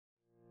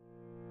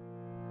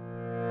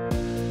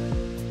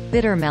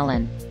Bitter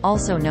melon,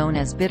 also known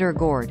as bitter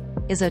gourd,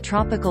 is a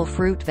tropical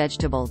fruit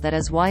vegetable that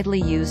is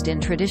widely used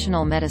in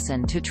traditional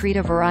medicine to treat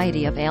a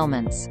variety of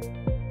ailments.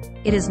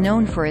 It is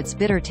known for its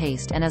bitter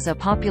taste and is a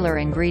popular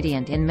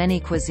ingredient in many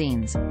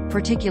cuisines,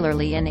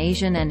 particularly in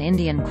Asian and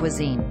Indian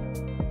cuisine.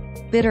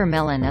 Bitter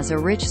melon is a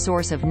rich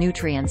source of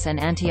nutrients and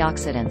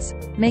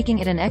antioxidants, making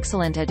it an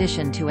excellent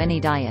addition to any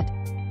diet.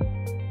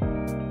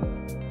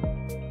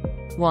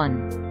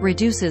 1.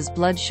 Reduces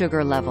blood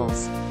sugar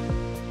levels.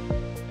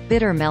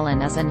 Bitter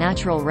melon is a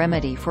natural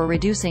remedy for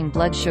reducing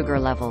blood sugar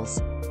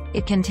levels.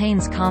 It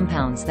contains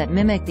compounds that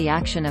mimic the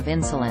action of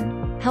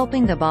insulin,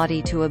 helping the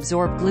body to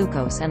absorb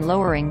glucose and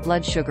lowering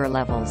blood sugar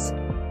levels.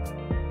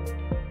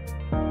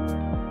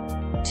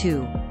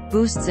 2.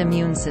 Boosts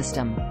immune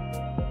system.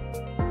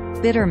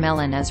 Bitter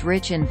melon is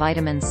rich in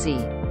vitamin C,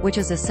 which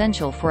is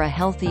essential for a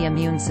healthy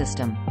immune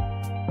system.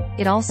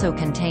 It also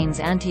contains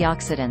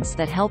antioxidants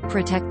that help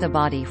protect the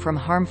body from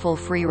harmful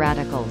free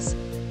radicals.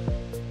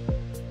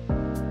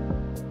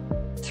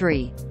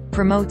 3.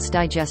 Promotes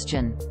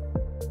digestion.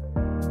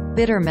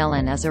 Bitter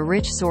melon is a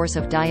rich source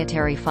of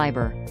dietary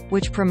fiber,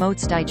 which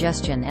promotes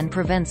digestion and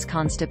prevents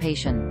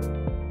constipation.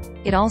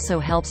 It also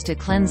helps to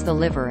cleanse the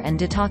liver and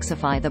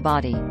detoxify the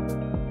body.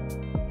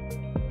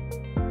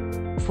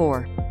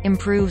 4.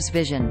 Improves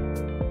vision.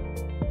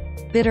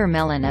 Bitter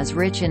melon is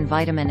rich in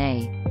vitamin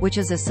A, which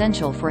is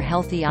essential for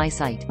healthy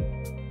eyesight.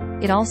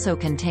 It also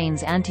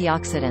contains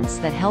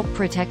antioxidants that help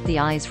protect the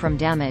eyes from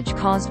damage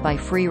caused by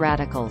free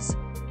radicals.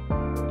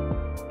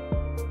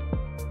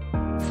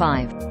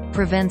 5.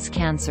 Prevents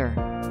cancer.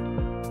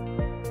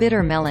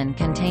 Bitter melon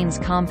contains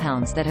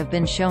compounds that have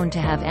been shown to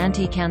have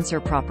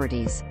anti-cancer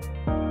properties.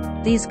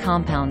 These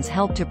compounds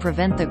help to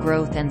prevent the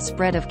growth and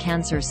spread of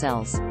cancer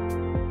cells.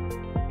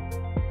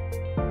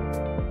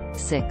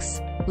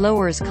 6.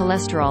 Lowers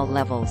cholesterol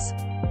levels.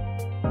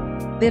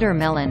 Bitter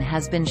melon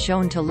has been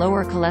shown to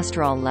lower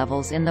cholesterol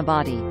levels in the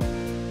body.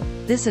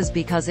 This is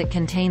because it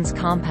contains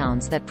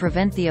compounds that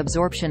prevent the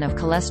absorption of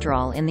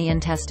cholesterol in the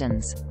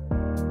intestines.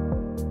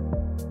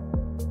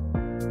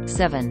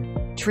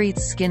 7.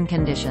 Treats skin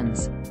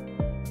conditions.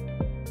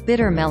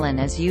 Bitter melon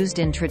is used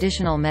in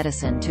traditional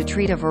medicine to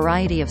treat a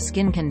variety of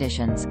skin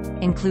conditions,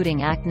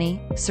 including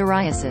acne,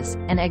 psoriasis,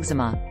 and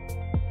eczema.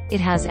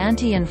 It has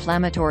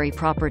anti-inflammatory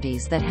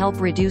properties that help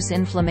reduce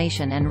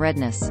inflammation and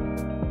redness.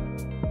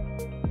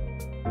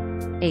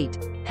 8.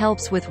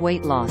 Helps with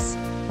weight loss.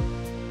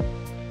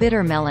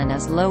 Bitter melon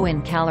is low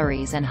in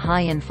calories and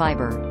high in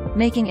fiber,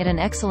 making it an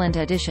excellent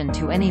addition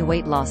to any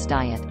weight loss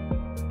diet.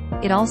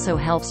 It also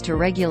helps to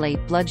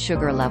regulate blood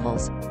sugar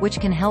levels, which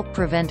can help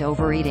prevent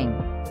overeating.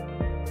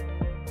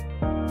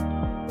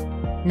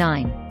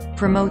 9.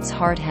 Promotes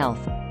heart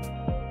health.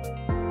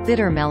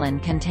 Bitter melon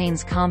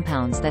contains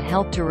compounds that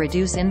help to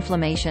reduce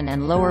inflammation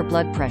and lower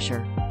blood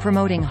pressure,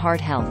 promoting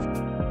heart health.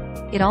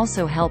 It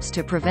also helps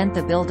to prevent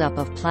the buildup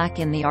of plaque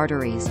in the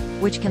arteries,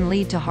 which can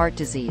lead to heart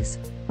disease.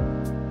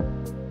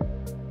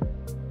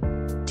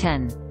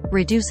 10.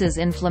 Reduces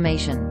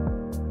inflammation.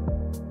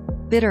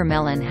 Bitter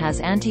melon has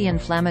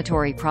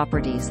anti-inflammatory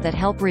properties that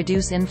help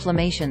reduce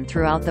inflammation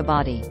throughout the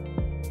body.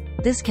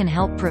 This can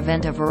help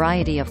prevent a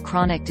variety of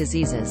chronic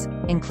diseases,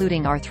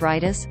 including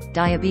arthritis,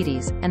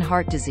 diabetes, and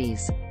heart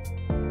disease.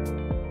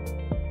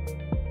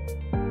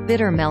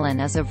 Bitter melon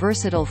is a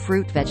versatile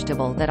fruit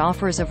vegetable that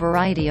offers a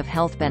variety of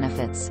health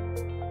benefits.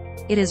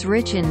 It is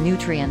rich in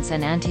nutrients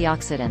and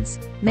antioxidants,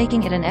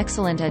 making it an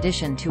excellent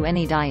addition to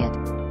any diet.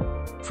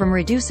 From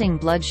reducing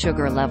blood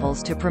sugar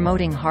levels to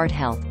promoting heart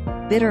health,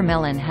 bitter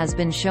melon has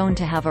been shown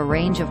to have a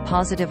range of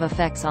positive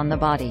effects on the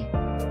body.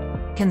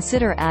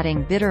 Consider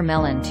adding bitter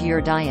melon to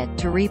your diet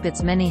to reap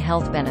its many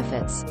health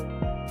benefits.